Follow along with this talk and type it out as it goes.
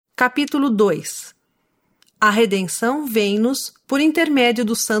Capítulo 2. A redenção vem-nos por intermédio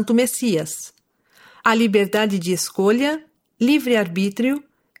do Santo Messias. A liberdade de escolha, livre-arbítrio,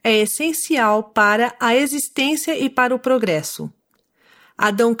 é essencial para a existência e para o progresso.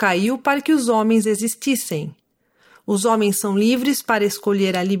 Adão caiu para que os homens existissem. Os homens são livres para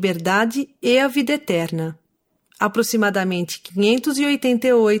escolher a liberdade e a vida eterna. Aproximadamente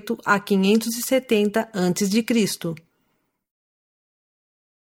 588 a 570 a.C.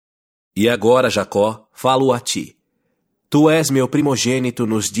 E agora, Jacó, falo a ti. Tu és meu primogênito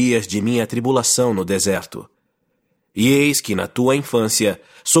nos dias de minha tribulação no deserto. E eis que na tua infância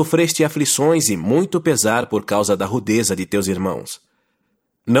sofreste aflições e muito pesar por causa da rudeza de teus irmãos.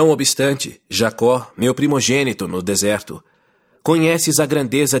 Não obstante, Jacó, meu primogênito no deserto, conheces a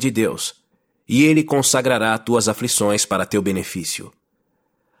grandeza de Deus, e ele consagrará tuas aflições para teu benefício.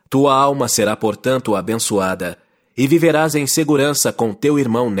 Tua alma será, portanto, abençoada, e viverás em segurança com teu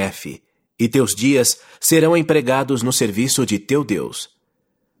irmão Nefe, e teus dias serão empregados no serviço de teu Deus.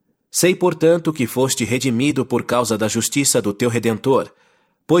 Sei, portanto, que foste redimido por causa da justiça do teu Redentor,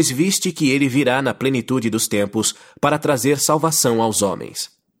 pois viste que ele virá na plenitude dos tempos para trazer salvação aos homens.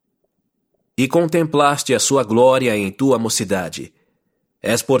 E contemplaste a sua glória em tua mocidade.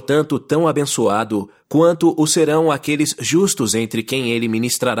 És, portanto, tão abençoado quanto o serão aqueles justos entre quem ele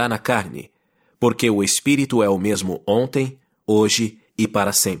ministrará na carne, porque o Espírito é o mesmo ontem, hoje e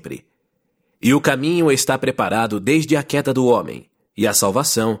para sempre. E o caminho está preparado desde a queda do homem, e a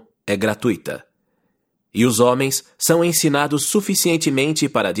salvação é gratuita. E os homens são ensinados suficientemente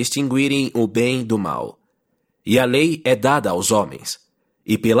para distinguirem o bem do mal. E a lei é dada aos homens.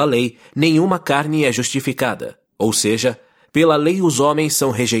 E pela lei nenhuma carne é justificada, ou seja, pela lei os homens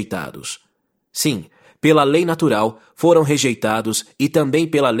são rejeitados. Sim, pela lei natural foram rejeitados e também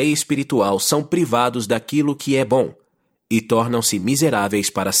pela lei espiritual são privados daquilo que é bom, e tornam-se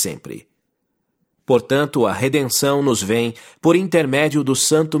miseráveis para sempre. Portanto, a redenção nos vem por intermédio do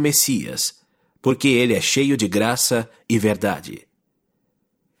Santo Messias, porque ele é cheio de graça e verdade.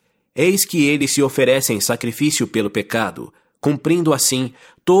 Eis que ele se oferece em sacrifício pelo pecado, cumprindo assim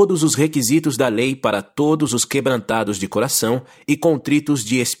todos os requisitos da lei para todos os quebrantados de coração e contritos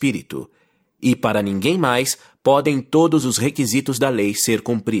de espírito, e para ninguém mais podem todos os requisitos da lei ser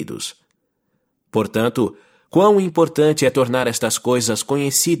cumpridos. Portanto, quão importante é tornar estas coisas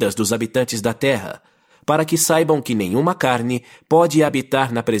conhecidas dos habitantes da terra, para que saibam que nenhuma carne pode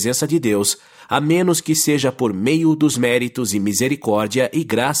habitar na presença de Deus, a menos que seja por meio dos méritos e misericórdia e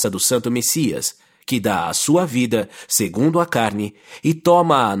graça do Santo Messias, que dá a sua vida, segundo a carne, e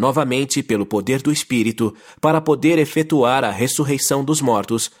toma-a novamente pelo poder do Espírito, para poder efetuar a ressurreição dos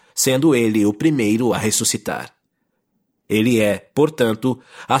mortos, sendo ele o primeiro a ressuscitar. Ele é, portanto,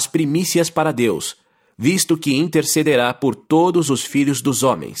 as primícias para Deus, visto que intercederá por todos os filhos dos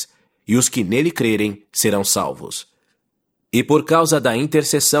homens, e os que nele crerem serão salvos. E por causa da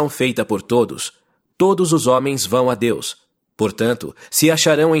intercessão feita por todos, todos os homens vão a Deus. Portanto, se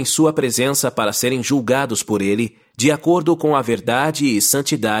acharão em sua presença para serem julgados por ele, de acordo com a verdade e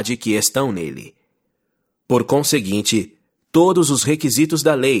santidade que estão nele. Por conseguinte, todos os requisitos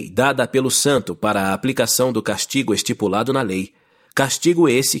da lei dada pelo santo para a aplicação do castigo estipulado na lei, castigo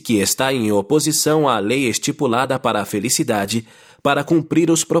esse que está em oposição à lei estipulada para a felicidade, para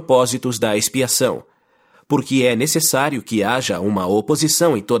cumprir os propósitos da expiação, porque é necessário que haja uma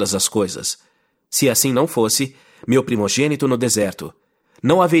oposição em todas as coisas. Se assim não fosse, meu primogênito no deserto,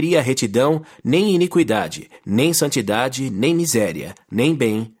 não haveria retidão, nem iniquidade, nem santidade, nem miséria, nem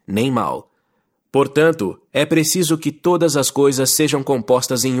bem, nem mal. Portanto, é preciso que todas as coisas sejam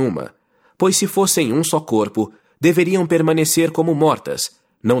compostas em uma, pois se fossem um só corpo, deveriam permanecer como mortas,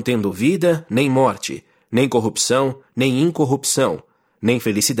 não tendo vida nem morte, nem corrupção, nem incorrupção, nem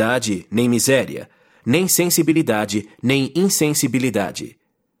felicidade, nem miséria, nem sensibilidade, nem insensibilidade.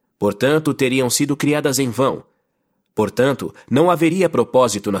 Portanto, teriam sido criadas em vão. Portanto, não haveria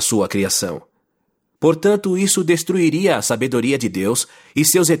propósito na sua criação. Portanto, isso destruiria a sabedoria de Deus e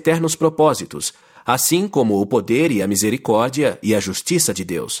seus eternos propósitos, assim como o poder e a misericórdia e a justiça de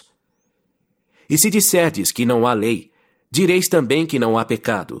Deus. E se disserdes que não há lei, direis também que não há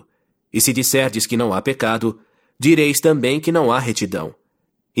pecado. E se disserdes que não há pecado, direis também que não há retidão.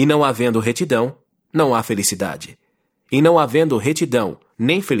 E não havendo retidão, não há felicidade. E não havendo retidão,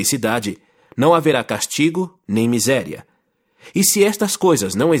 nem felicidade, não haverá castigo, nem miséria. E se estas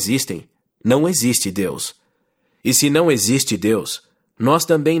coisas não existem, não existe Deus. E se não existe Deus, nós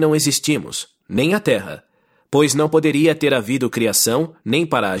também não existimos, nem a terra, pois não poderia ter havido criação, nem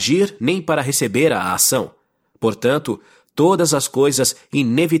para agir, nem para receber a ação. Portanto, todas as coisas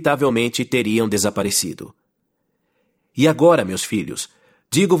inevitavelmente teriam desaparecido. E agora, meus filhos,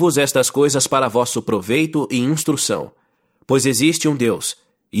 Digo-vos estas coisas para vosso proveito e instrução. Pois existe um Deus,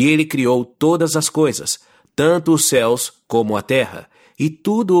 e ele criou todas as coisas, tanto os céus como a terra, e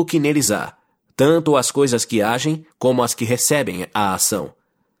tudo o que neles há, tanto as coisas que agem como as que recebem a ação.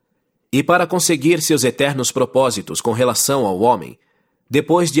 E para conseguir seus eternos propósitos com relação ao homem,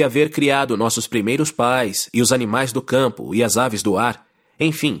 depois de haver criado nossos primeiros pais, e os animais do campo, e as aves do ar,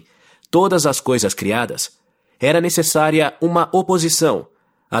 enfim, todas as coisas criadas, era necessária uma oposição,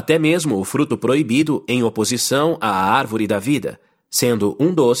 até mesmo o fruto proibido em oposição à árvore da vida, sendo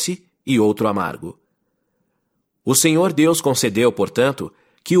um doce e outro amargo. O Senhor Deus concedeu, portanto,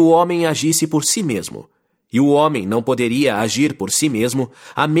 que o homem agisse por si mesmo, e o homem não poderia agir por si mesmo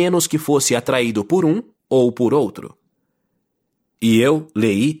a menos que fosse atraído por um ou por outro. E eu,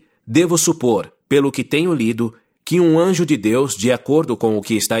 Leí, devo supor, pelo que tenho lido, que um anjo de Deus, de acordo com o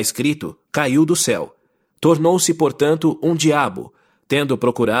que está escrito, caiu do céu. Tornou-se, portanto, um diabo, tendo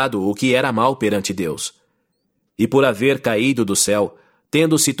procurado o que era mal perante Deus. E por haver caído do céu,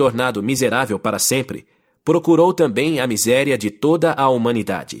 tendo se tornado miserável para sempre, procurou também a miséria de toda a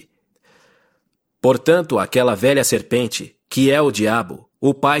humanidade. Portanto, aquela velha serpente, que é o diabo,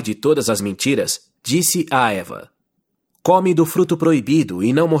 o pai de todas as mentiras, disse a Eva: Come do fruto proibido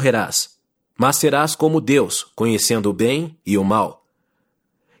e não morrerás, mas serás como Deus, conhecendo o bem e o mal.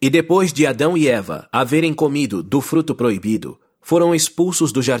 E depois de Adão e Eva haverem comido do fruto proibido, foram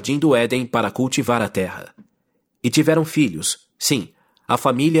expulsos do jardim do Éden para cultivar a terra. E tiveram filhos, sim, a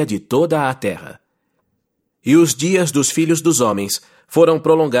família de toda a terra. E os dias dos filhos dos homens foram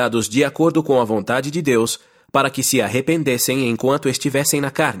prolongados de acordo com a vontade de Deus, para que se arrependessem enquanto estivessem na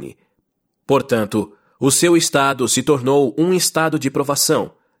carne. Portanto, o seu estado se tornou um estado de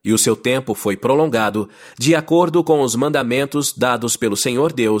provação, e o seu tempo foi prolongado, de acordo com os mandamentos dados pelo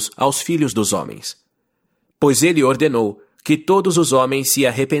Senhor Deus aos filhos dos homens. Pois ele ordenou que todos os homens se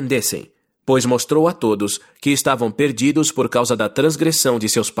arrependessem, pois mostrou a todos que estavam perdidos por causa da transgressão de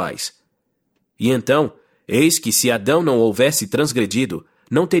seus pais. E então, eis que se Adão não houvesse transgredido,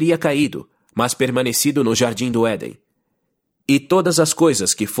 não teria caído, mas permanecido no jardim do Éden. E todas as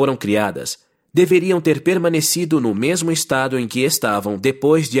coisas que foram criadas deveriam ter permanecido no mesmo estado em que estavam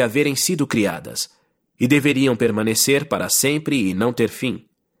depois de haverem sido criadas, e deveriam permanecer para sempre e não ter fim.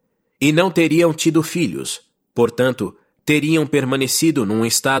 E não teriam tido filhos, portanto, teriam permanecido num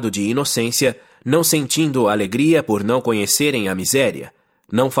estado de inocência, não sentindo alegria por não conhecerem a miséria,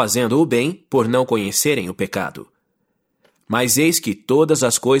 não fazendo o bem por não conhecerem o pecado. Mas eis que todas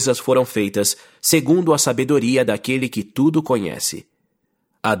as coisas foram feitas segundo a sabedoria daquele que tudo conhece.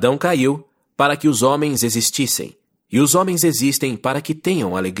 Adão caiu para que os homens existissem, e os homens existem para que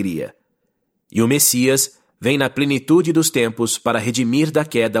tenham alegria. E o Messias vem na plenitude dos tempos para redimir da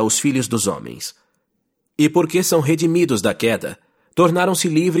queda os filhos dos homens. E porque são redimidos da queda, tornaram-se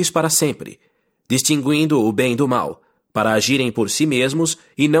livres para sempre, distinguindo o bem do mal, para agirem por si mesmos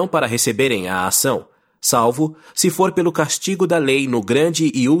e não para receberem a ação, salvo se for pelo castigo da lei no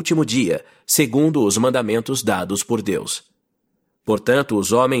grande e último dia, segundo os mandamentos dados por Deus. Portanto,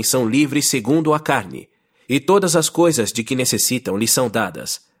 os homens são livres segundo a carne, e todas as coisas de que necessitam lhes são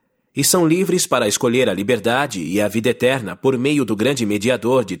dadas, e são livres para escolher a liberdade e a vida eterna por meio do grande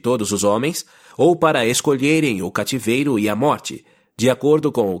mediador de todos os homens, ou para escolherem o cativeiro e a morte, de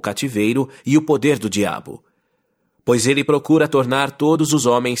acordo com o cativeiro e o poder do diabo. Pois ele procura tornar todos os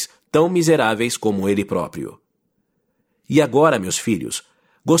homens tão miseráveis como ele próprio. E agora, meus filhos,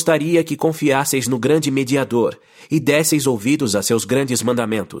 gostaria que confiasseis no grande mediador e desseis ouvidos a seus grandes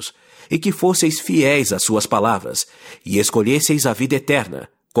mandamentos, e que fosseis fiéis às suas palavras, e escolhesseis a vida eterna,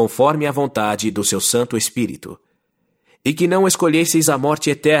 conforme a vontade do seu Santo Espírito. E que não escolhesseis a morte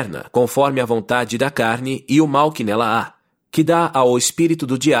eterna, conforme a vontade da carne e o mal que nela há, que dá ao espírito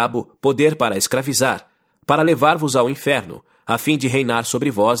do diabo poder para escravizar, para levar-vos ao inferno, a fim de reinar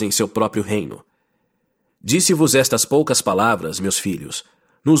sobre vós em seu próprio reino. Disse-vos estas poucas palavras, meus filhos,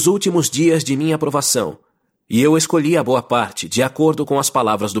 nos últimos dias de minha aprovação, e eu escolhi a boa parte, de acordo com as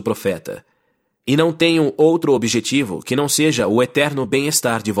palavras do profeta. E não tenho outro objetivo que não seja o eterno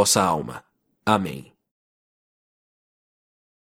bem-estar de vossa alma. Amém.